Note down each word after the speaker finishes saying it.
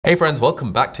Hey friends,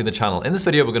 welcome back to the channel. In this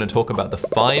video, we're going to talk about the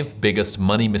 5 biggest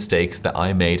money mistakes that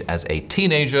I made as a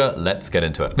teenager. Let's get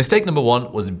into it. Mistake number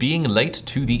 1 was being late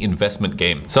to the investment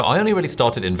game. So I only really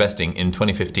started investing in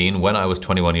 2015 when I was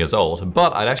 21 years old,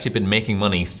 but I'd actually been making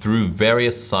money through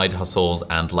various side hustles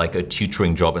and like a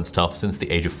tutoring job and stuff since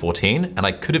the age of 14, and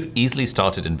I could have easily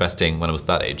started investing when I was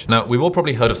that age. Now, we've all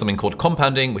probably heard of something called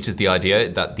compounding, which is the idea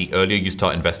that the earlier you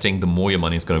start investing, the more your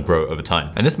money is going to grow over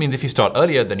time. And this means if you start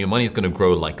earlier, then your money is going to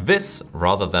grow like this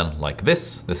rather than like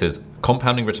this. This is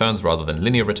compounding returns rather than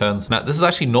linear returns. Now, this is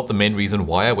actually not the main reason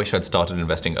why I wish I'd started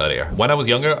investing earlier. When I was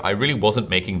younger, I really wasn't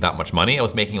making that much money. I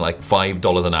was making like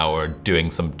 $5 an hour doing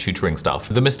some tutoring stuff.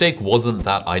 The mistake wasn't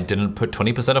that I didn't put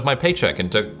 20% of my paycheck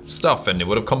into stuff and it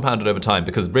would have compounded over time,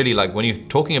 because really, like, when you're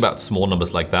talking about small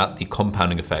numbers like that, the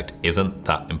compounding effect isn't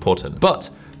that important. But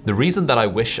the reason that I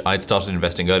wish I'd started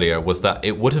investing earlier was that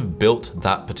it would have built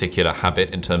that particular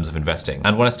habit in terms of investing.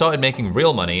 And when I started making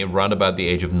real money around about the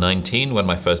age of 19, when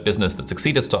my first business that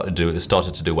succeeded started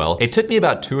to do well, it took me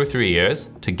about 2 or 3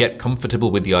 years to get comfortable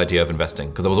with the idea of investing.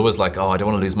 Because I was always like, oh, I don't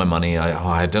want to lose my money.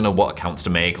 I don't know what accounts to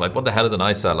make. Like, what the hell is an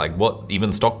ISA? Like, what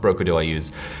even stockbroker do I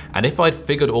use? And if I'd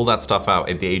figured all that stuff out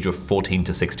at the age of 14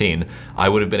 to 16, I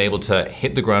would have been able to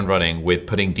hit the ground running with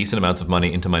putting decent amounts of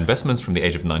money into my investments from the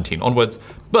age of 19 onwards.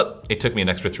 But it took me an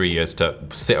extra 3 years to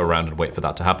sit around and wait for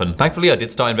that to happen. Thankfully, I did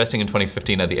start investing in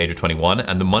 2015 at the age of 21,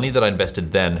 and the money that I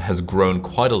invested then has grown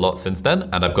quite a lot since then.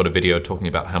 And I've got a video talking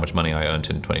about how much money I earned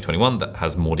in 2021 that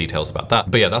has more details about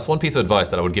that. But yeah, that's one piece of advice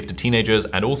that I would give to teenagers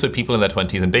and also people in their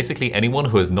 20s, and basically anyone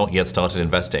who has not yet started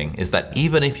investing, is that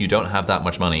even if you don't have that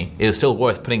much money, it is still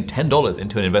worth putting $10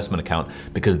 into an investment account,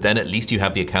 because then at least you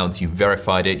have the accounts, you've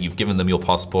verified it, you've given them your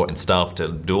passport and stuff to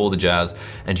do all the jazz,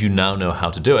 and you now know how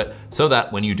to do it, so that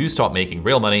when you do start making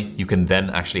real money, you can then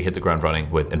actually hit the ground running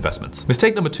with investments.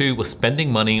 Mistake number 2 was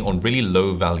spending money on really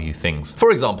low value things. For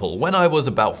example, when I was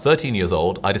about 13 years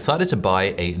old, I decided to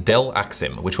buy a Dell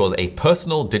Axim, which was a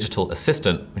personal digital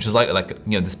assistant, which was like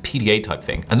you know, this PDA type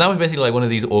thing. And that was basically like one of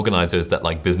these organizers that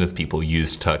like business people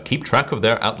used to keep track of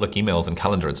their Outlook emails and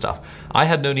calendar and stuff. I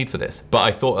had no need for this, but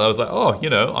I thought, I was like, oh, you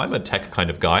know, I'm a tech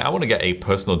kind of guy. I want to get a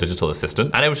personal digital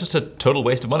assistant. And it was just a total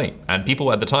waste of money. And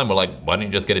people at the time were like, why don't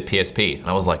you just get a PSP? And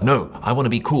I was like, no, I want to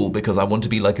be cool because I want to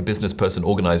be like a business person,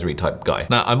 organizery type guy.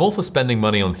 Now, I'm all for spending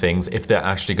money on things if they're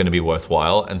actually going to be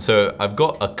worthwhile. And so I've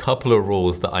got a couple of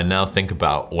rules that I now think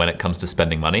about when it comes to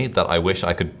spending money that I wish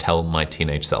I could tell my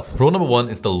teenage self. Rule number 1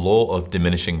 is the law of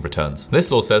diminishing returns.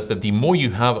 This law says that the more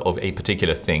you have of a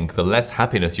particular thing, the less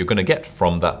happiness you're going to get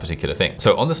from that particular thing.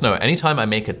 So on this note, anytime I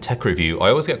make a tech review, I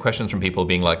always get questions from people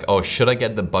being like, oh, should I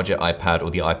get the budget iPad or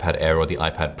the iPad Air or the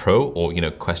iPad Pro, or, you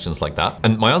know, questions like that.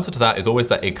 And my answer to that is always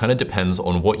that it kind of depends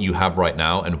on what you have right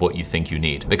now and what you think you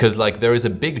need. Because like there is a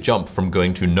big jump from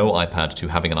going to no iPad to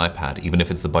having an iPad, even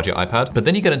if it's the budget iPad. But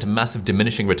then you get into massive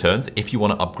diminishing returns if you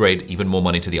want to upgrade even more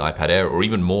money to the iPad Air, or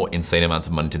even more insane amounts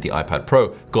of money to the iPad Pro,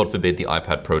 God forbid the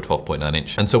iPad Pro 12.9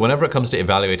 inch. And so whenever it comes to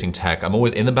evaluating tech, I'm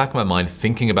always in the back of my mind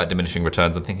thinking about diminishing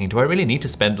returns and thinking, do I really need to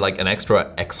spend like an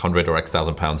extra X hundred or X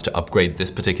thousand pounds to upgrade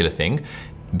this particular thing?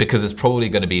 Because there's probably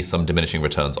going to be some diminishing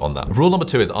returns on that. Rule number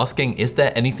 2 is asking, is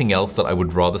there anything else that I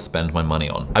would rather spend my money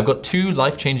on? I've got 2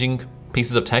 life-changing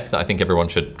pieces of tech that I think everyone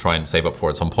should try and save up for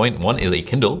at some point. One is a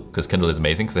Kindle, because Kindle is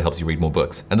amazing because it helps you read more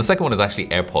books. And the second one is actually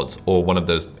AirPods, or one of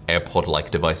those AirPod-like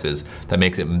devices that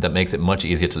makes it much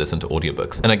easier to listen to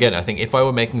audiobooks. And again, I think if I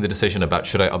were making the decision about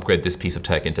should I upgrade this piece of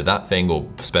tech into that thing or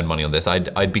spend money on this,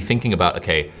 I'd be thinking about,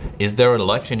 okay, is there a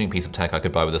life-changing piece of tech I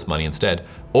could buy with this money instead?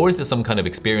 Or is there some kind of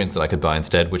experience that I could buy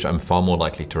instead, which I'm far more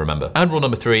likely to remember? And rule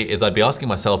number 3 is I'd be asking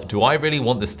myself, do I really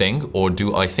want this thing, or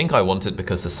do I think I want it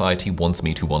because society wants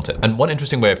me to want it? And one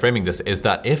interesting way of framing this is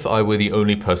that if I were the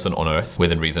only person on Earth,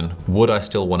 within reason, would I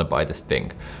still want to buy this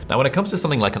thing? Now, when it comes to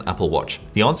something like an Apple Watch,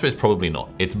 the answer is probably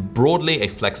not. It's broadly a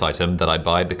flex item that I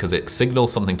buy because it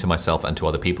signals something to myself and to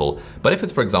other people. But if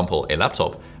it's, for example, a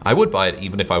laptop, I would buy it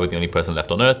even if I were the only person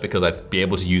left on Earth, because I'd be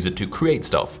able to use it to create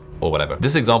stuff or whatever.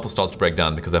 This example starts to break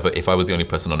down because if I was the only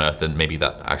person on Earth, then maybe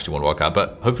that actually won't work out.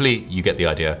 But hopefully you get the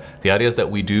idea. The idea is that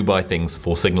we do buy things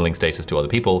for signaling status to other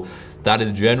people. That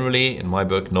is generally, in my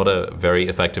book, not a very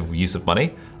effective use of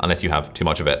money unless you have too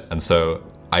much of it. And so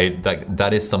that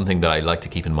is something that I like to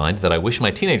keep in mind, that I wish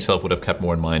my teenage self would have kept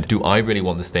more in mind. Do I really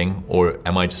want this thing, or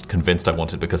am I just convinced I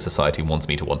want it because society wants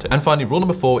me to want it? And finally, rule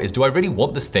number 4 is, do I really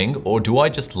want this thing, or do I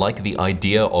just like the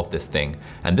idea of this thing?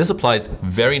 And this applies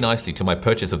very nicely to my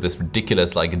purchase of this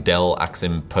ridiculous like Dell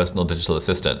Axim personal digital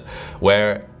assistant,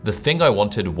 where the thing I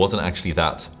wanted wasn't actually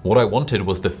that. What I wanted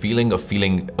was the feeling of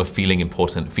feeling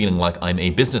important, feeling like I'm a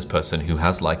business person who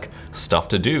has like stuff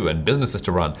to do and businesses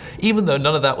to run, even though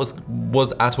none of that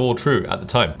was at all true at the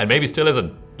time. And maybe still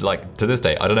isn't, like to this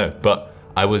day, I don't know. But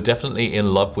I was definitely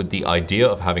in love with the idea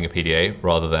of having a PDA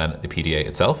rather than the PDA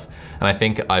itself. And I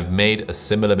think I've made a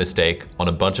similar mistake on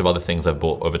a bunch of other things I've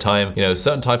bought over time. You know,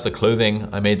 certain types of clothing,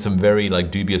 I made some very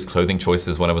like dubious clothing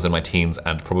choices when I was in my teens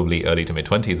and probably early to mid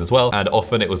 20s as well. And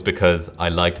often it was because I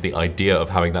liked the idea of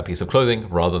having that piece of clothing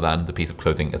rather than the piece of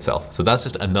clothing itself. So that's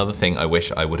just another thing I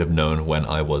wish I would have known when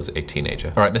I was a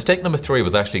teenager. All right, mistake number 3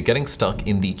 was actually getting stuck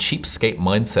in the cheapskate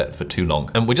mindset for too long.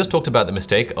 And we just talked about the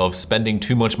mistake of spending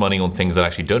too much money on things that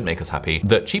actually don't make us happy.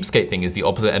 The cheapskate thing is the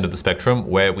opposite end of the spectrum,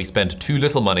 where we spend too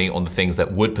little money on the things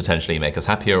that would potentially make us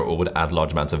happier or would add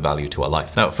large amounts of value to our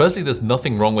life. Now, firstly, there's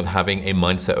nothing wrong with having a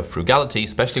mindset of frugality,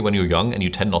 especially when you're young and you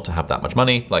tend not to have that much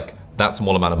money. Like, that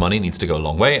small amount of money needs to go a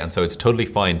long way, and so it's totally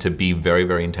fine to be very,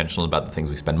 very intentional about the things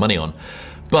we spend money on.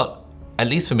 But at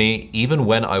least for me, even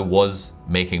when I was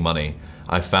making money,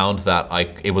 I found that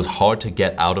it was hard to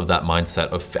get out of that mindset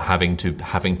of having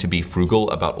to be frugal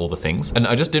about all the things. And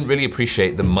I just didn't really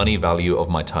appreciate the money value of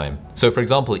my time. So for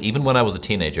example, even when I was a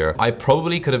teenager, I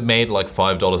probably could have made like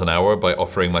 $5 an hour by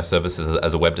offering my services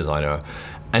as a web designer.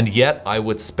 And yet I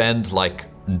would spend like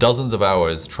dozens of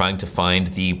hours trying to find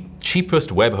the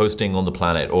cheapest web hosting on the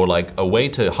planet, or like a way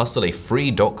to hustle a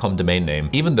free .com domain name,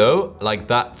 even though like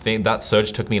that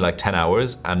search took me like 10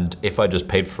 hours, and if I just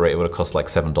paid for it, it would have cost like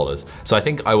 $7. So I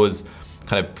think I was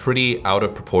kind of pretty out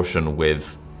of proportion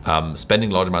with spending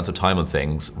large amounts of time on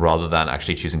things rather than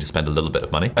actually choosing to spend a little bit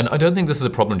of money. And I don't think this is a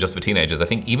problem just for teenagers. I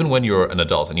think even when you're an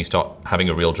adult and you start having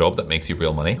a real job that makes you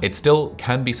real money, it still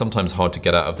can be sometimes hard to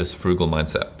get out of this frugal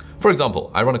mindset. For example,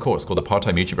 I run a course called the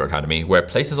Part-Time YouTuber Academy, where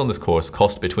places on this course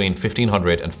cost between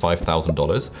 $1,500 and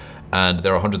 $5,000. And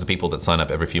there are hundreds of people that sign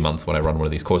up every few months when I run one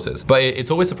of these courses. But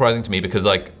it's always surprising to me because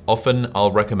like often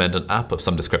I'll recommend an app of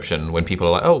some description when people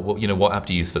are like, oh, well, you know, what app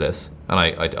do you use for this? And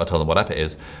I'll tell them what app it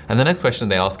is. And the next question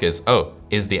they ask is, oh,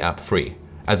 is the app free?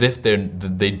 As if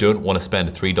they don't want to spend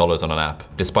 $3 on an app,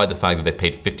 despite the fact that they've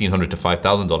paid $1,500 to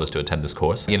 $5,000 to attend this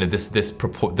course. You know,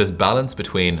 this balance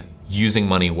between using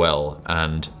money well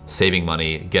and saving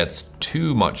money gets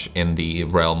too much in the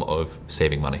realm of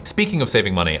saving money. Speaking of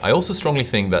saving money, I also strongly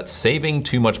think that saving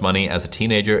too much money as a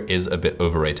teenager is a bit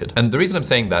overrated. And the reason I'm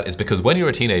saying that is because when you're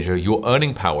a teenager, your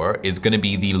earning power is going to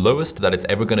be the lowest that it's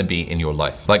ever going to be in your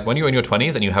life. Like when you're in your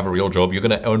 20s and you have a real job, you're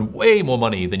going to earn way more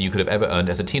money than you could have ever earned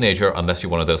as a teenager, unless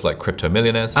you're one of those like crypto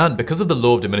millionaires. And because of the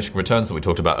law of diminishing returns that we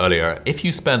talked about earlier, if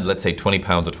you spend, let's say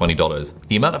 £20 or $20,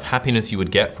 the amount of happiness you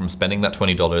would get from spending that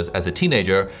 $20 as a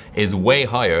teenager is way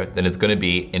higher than it's going to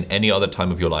be in any other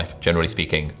time of your life, generally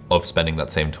speaking, of spending that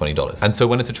same $20. And so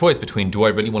when it's a choice between, do I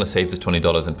really want to save this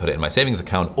 $20 and put it in my savings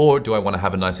account, or do I want to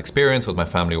have a nice experience with my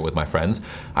family or with my friends,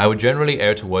 I would generally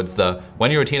err towards the,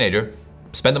 when you're a teenager,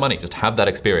 spend the money, just have that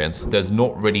experience. There's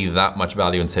not really that much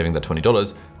value in saving that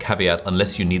 $20, caveat,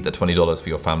 unless you need the $20 for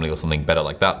your family or something better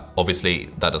like that. Obviously,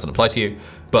 that doesn't apply to you.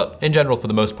 But in general, for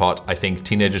the most part, I think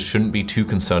teenagers shouldn't be too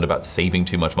concerned about saving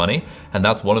too much money. And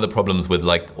that's one of the problems with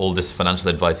like all this financial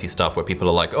advice-y stuff where people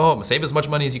are like, oh, save as much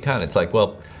money as you can. It's like,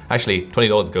 well, actually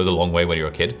 $20 goes a long way when you're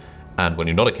a kid. And when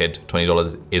you're not a kid,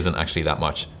 $20 isn't actually that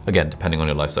much, again, depending on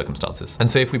your life circumstances.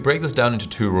 And so if we break this down into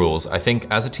 2 rules, I think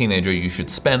as a teenager, you should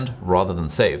spend rather than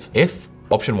save. If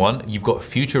option 1, you've got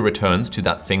future returns to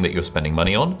that thing that you're spending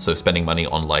money on. So spending money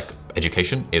on like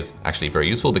education is actually very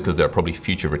useful because there are probably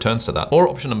future returns to that. Or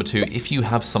option number 2, if you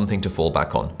have something to fall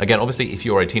back on. Again, obviously, if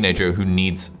you're a teenager who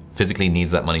physically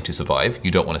needs that money to survive,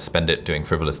 you don't want to spend it doing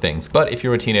frivolous things. But if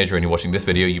you're a teenager and you're watching this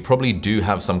video, you probably do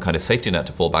have some kind of safety net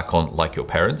to fall back on, like your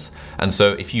parents. And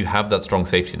so if you have that strong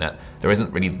safety net, there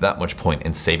isn't really that much point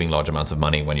in saving large amounts of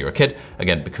money when you're a kid,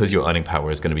 again, because your earning power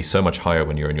is going to be so much higher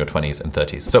when you're in your 20s and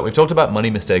 30s. So we've talked about money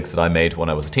mistakes that I made when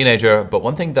I was a teenager, but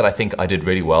one thing that I think I did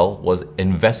really well was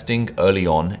investing early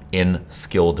on in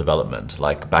skill development.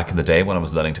 Like back in the day when I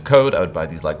was learning to code, I would buy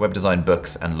these like web design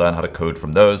books and learn how to code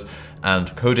from those.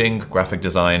 And coding, graphic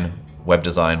design, web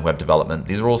development,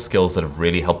 these are all skills that have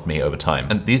really helped me over time.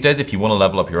 And these days, if you want to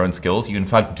level up your own skills, you in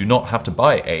fact do not have to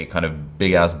buy a kind of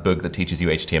big ass book that teaches you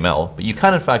HTML, but you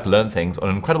can in fact learn things on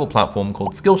an incredible platform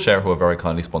called Skillshare, who are very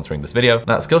kindly sponsoring this video.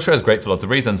 Now, Skillshare is great for lots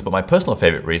of reasons, but my personal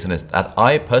favorite reason is that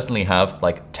I personally have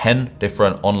like 10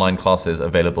 different online classes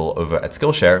available over at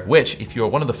Skillshare, which if you're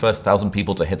one of the first 1,000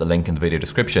 people to hit the link in the video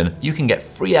description, you can get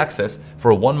free access for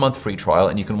a 1-month free trial,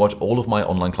 and you can watch all of my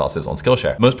online classes on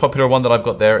Skillshare. Most popular one that I've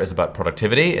got there is about about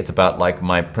productivity. It's about like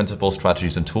my principles,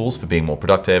 strategies, and tools for being more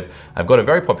productive. I've got a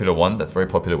very popular one that's very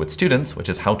popular with students, which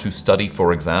is how to study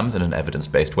for exams in an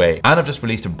evidence-based way. And I've just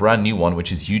released a brand new one,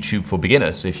 which is YouTube for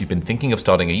beginners. So if you've been thinking of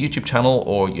starting a YouTube channel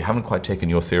or you haven't quite taken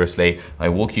yours seriously, I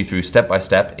walk you through step by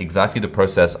step exactly the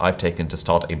process I've taken to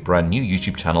start a brand new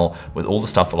YouTube channel with all the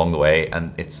stuff along the way.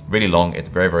 And it's really long, it's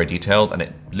very, very detailed, and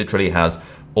it literally has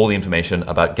all the information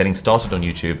about getting started on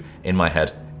YouTube in my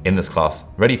head in this class,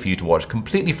 ready for you to watch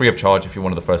completely free of charge if you're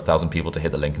one of the first 1,000 people to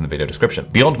hit the link in the video description.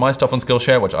 Beyond my stuff on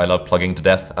Skillshare, which I love plugging to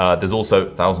death, there's also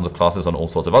thousands of classes on all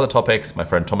sorts of other topics. My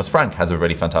friend Thomas Frank has a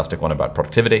really fantastic one about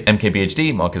productivity.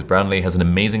 MKBHD, Marcus Brownlee, has an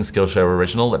amazing Skillshare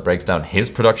original that breaks down his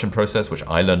production process, which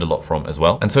I learned a lot from as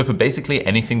well. And so for basically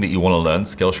anything that you want to learn,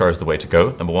 Skillshare is the way to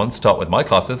go. Number one, start with my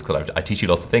classes, because I teach you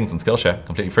lots of things on Skillshare,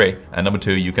 completely free. And number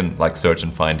two, you can like search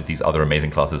and find these other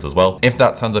amazing classes as well. If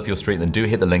that sounds up your street, then do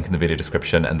hit the link in the video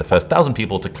description, and the first 1,000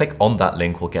 people to click on that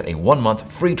link will get a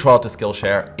 1-month free trial to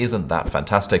Skillshare. Isn't that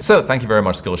fantastic? So thank you very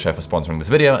much, Skillshare, for sponsoring this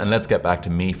video, and let's get back to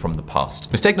me from the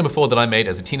past. Mistake number 4 that I made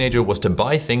as a teenager was to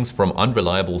buy things from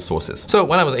unreliable sources. So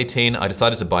when I was 18, I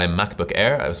decided to buy a MacBook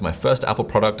Air. It was my first Apple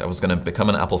product. I was gonna become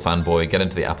an Apple fanboy, get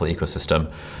into the Apple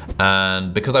ecosystem.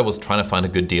 And because I was trying to find a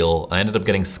good deal, I ended up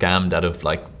getting scammed out of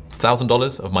like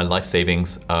 $1,000 of my life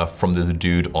savings from this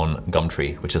dude on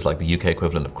Gumtree, which is like the UK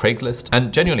equivalent of Craigslist.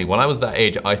 And genuinely, when I was that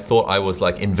age, I thought I was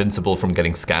like invincible from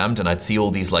getting scammed, and I'd see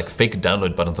all these like fake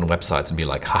download buttons on websites and be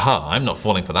like, haha, I'm not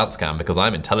falling for that scam because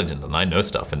I'm intelligent and I know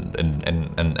stuff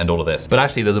and all of this. But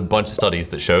actually, there's a bunch of studies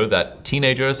that show that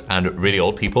teenagers and really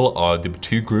old people are the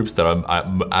two groups that are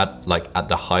at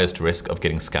the highest risk of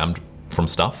getting scammed from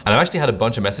stuff. And I've actually had a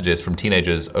bunch of messages from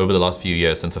teenagers over the last few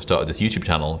years since I've started this YouTube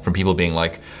channel from people being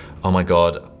like, oh my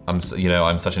God, I'm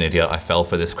such an idiot. I fell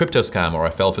for this crypto scam, or I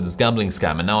fell for this gambling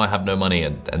scam, and now I have no money,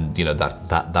 and you know,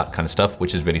 that kind of stuff,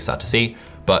 which is really sad to see.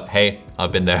 But hey,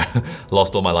 I've been there,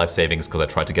 lost all my life savings because I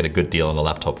tried to get a good deal on a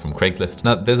laptop from Craigslist.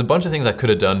 Now, there's a bunch of things I could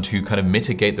have done to kind of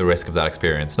mitigate the risk of that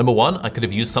experience. Number one, I could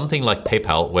have used something like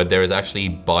PayPal, where there is actually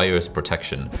buyer's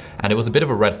protection. And it was a bit of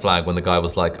a red flag when the guy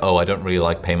was like, oh, I don't really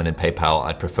like payment in PayPal.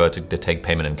 I'd prefer to take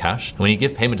payment in cash. And when you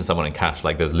give payment to someone in cash,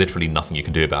 like there's literally nothing you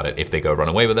can do about it if they go run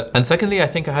away with it. And secondly, I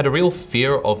think I had a real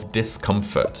fear of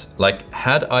discomfort. Like,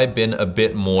 had I been a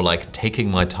bit more like taking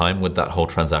my time with that whole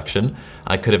transaction,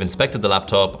 I could have inspected the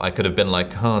laptop. I could have been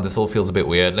like, huh, this all feels a bit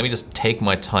weird. Let me just take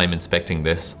my time inspecting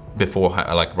this before,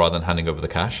 like, rather than handing over the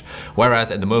cash.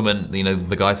 Whereas at the moment, you know,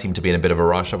 the guy seemed to be in a bit of a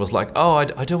rush. I was like, oh, I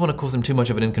don't want to cause him too much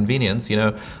of an inconvenience. You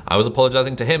know, I was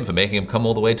apologizing to him for making him come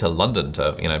all the way to London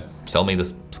to, you know,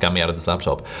 scam me out of this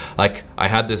laptop. Like, I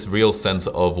had this real sense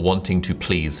of wanting to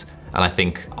please. And I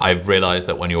think I've realized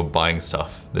that when you're buying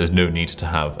stuff, there's no need to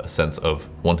have a sense of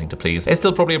wanting to please. It's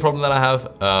still probably a problem that I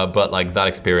have, but like that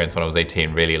experience when I was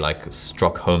 18 really like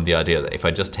struck home the idea that if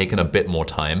I'd just taken a bit more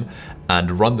time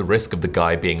and run the risk of the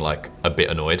guy being like a bit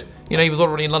annoyed, you know, he was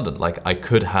already in London. Like I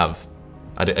could have,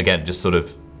 again, just sort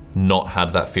of not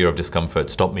had that fear of discomfort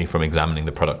stop me from examining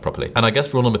the product properly. And I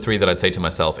guess rule number 3 that I'd say to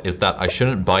myself is that I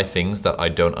shouldn't buy things that I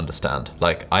don't understand.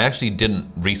 Like, I actually didn't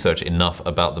research enough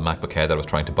about the MacBook Air that I was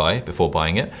trying to buy before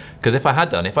buying it. Because if I'd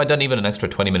done even an extra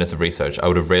 20 minutes of research, I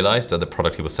would have realized that the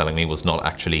product he was selling me was not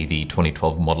actually the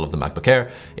 2012 model of the MacBook Air.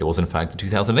 It was in fact the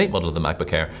 2008 model of the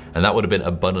MacBook Air. And that would have been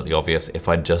abundantly obvious if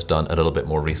I'd just done a little bit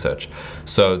more research.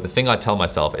 So the thing I tell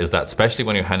myself is that, especially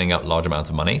when you're handing out large amounts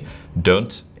of money,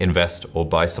 don't invest or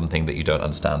buy something that you don't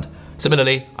understand.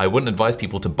 Similarly, I wouldn't advise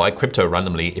people to buy crypto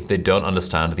randomly if they don't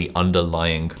understand the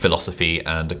underlying philosophy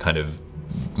and kind of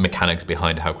mechanics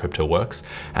behind how crypto works,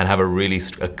 and have a really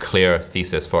clear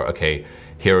thesis for, okay,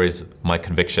 here is my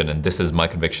conviction, and this is my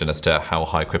conviction as to how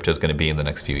high crypto is going to be in the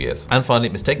next few years. And finally,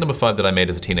 mistake number 5 that I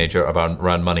made as a teenager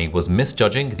around money was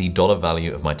misjudging the dollar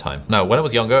value of my time. Now, when I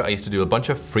was younger, I used to do a bunch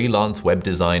of freelance web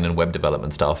design and web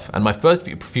development stuff, and my first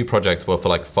few projects were for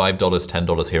like $5,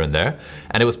 $10 here and there,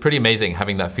 and it was pretty amazing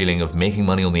having that feeling of making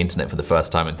money on the internet for the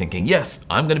first time and thinking, yes,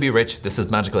 I'm going to be rich. This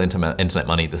is magical internet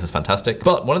money. This is fantastic.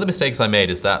 But one of the mistakes I made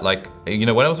is that, like, you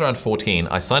know, when I was around 14,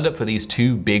 I signed up for these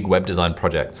 2 big web design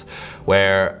projects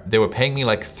where they were paying me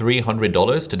like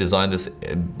 $300 to design this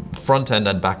front end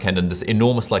and back end and this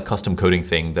enormous like custom coding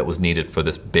thing that was needed for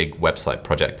this big website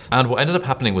project. And what ended up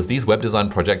happening was these web design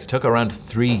projects took around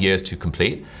 3 years to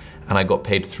complete, and I got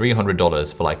paid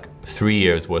 $300 for like 3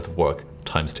 years worth of work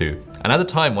times 2. And at the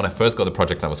time when I first got the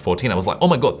project and I was 14, I was like, oh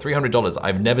my God, $300.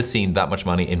 I've never seen that much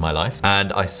money in my life.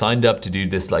 And I signed up to do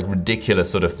this like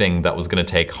ridiculous sort of thing that was gonna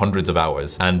take hundreds of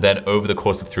hours. And then over the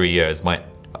course of 3 years,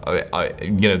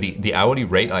 the hourly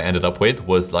rate I ended up with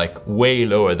was like way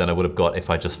lower than I would have got if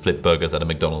I just flipped burgers at a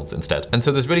McDonald's instead. And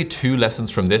so there's really two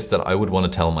lessons from this that I would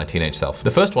want to tell my teenage self.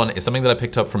 The first one is something that I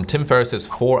picked up from Tim Ferriss's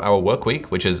 4-Hour Work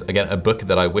Week, which is again a book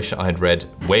that I wish I had read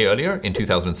way earlier in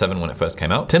 2007 when it first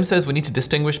came out. Tim says we need to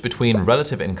distinguish between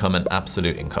relative income and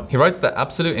absolute income. He writes that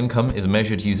absolute income is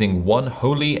measured using one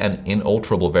holy and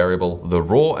inalterable variable, the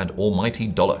raw and almighty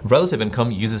dollar. Relative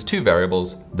income uses two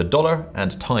variables, the dollar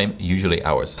and time, usually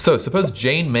hours. So suppose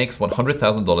Jane makes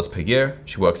 $100,000 per year.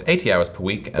 She works 80 hours per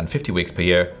week and 50 weeks per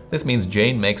year. This means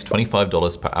Jane makes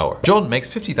 $25 per hour. John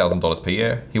makes $50,000 per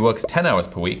year. He works 10 hours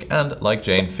per week and, like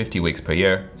Jane, 50 weeks per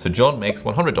year. So John makes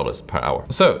 $100 per hour.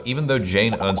 So even though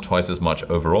Jane earns twice as much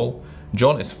overall,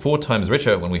 John is 4 times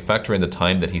richer when we factor in the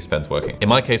time that he spends working. In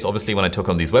my case, obviously, when I took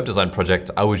on these web design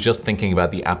projects, I was just thinking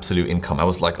about the absolute income. I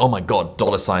was like, oh my God,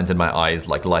 dollar signs in my eyes,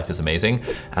 like life is amazing.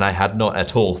 And I had not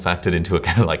at all factored into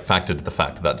factored the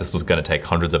fact that this was gonna take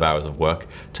hundreds of hours of work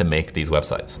to make these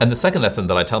websites. And the second lesson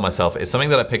that I tell myself is something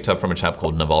that I picked up from a chap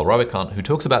called Naval Ravikant, who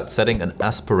talks about setting an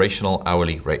aspirational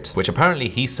hourly rate, which apparently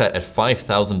he set at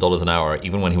 $5,000 an hour,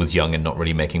 even when he was young and not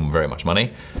really making very much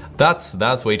money.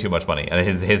 That's way too much money. And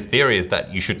his theory is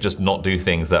that you should just not do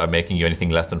things that are making you anything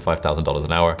less than $5,000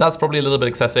 an hour. That's probably a little bit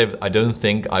excessive. I don't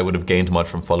think I would have gained much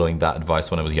from following that advice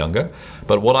when I was younger.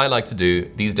 But what I like to do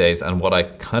these days, and what I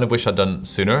kind of wish I'd done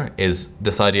sooner, is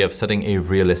this idea of setting a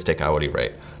realistic hourly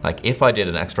rate. Like if I did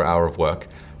an extra hour of work,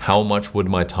 how much would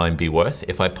my time be worth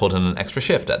if I put in an extra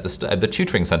shift at the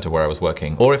tutoring center where I was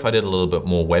working, or if I did a little bit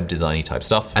more web designy type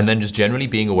stuff, and then just generally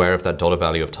being aware of that dollar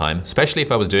value of time, especially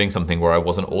if I was doing something where I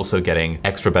wasn't also getting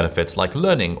extra benefits like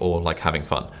learning or like having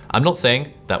fun. I'm not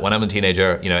saying that when I'm a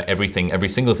teenager, every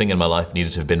single thing in my life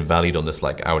needed to have been valued on this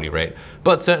like hourly rate,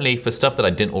 but certainly for stuff that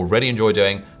I didn't already enjoy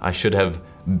doing, I should have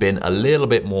been a little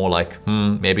bit more like,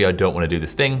 maybe I don't want to do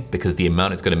this thing because the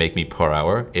amount it's going to make me per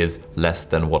hour is less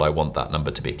than what I want that number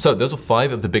to be. So those are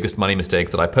 5 of the biggest money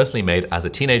mistakes that I personally made as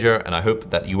a teenager, and I hope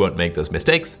that you won't make those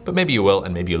mistakes, but maybe you will,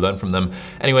 and maybe you'll learn from them.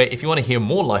 Anyway, if you want to hear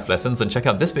more life lessons, then check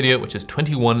out this video, which is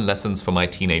 21 lessons for my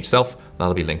teenage self.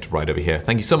 That'll be linked right over here.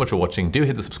 Thank you so much for watching. Do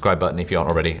hit the subscribe button if you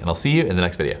aren't already, and I'll see you in the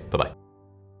next video. Bye-bye.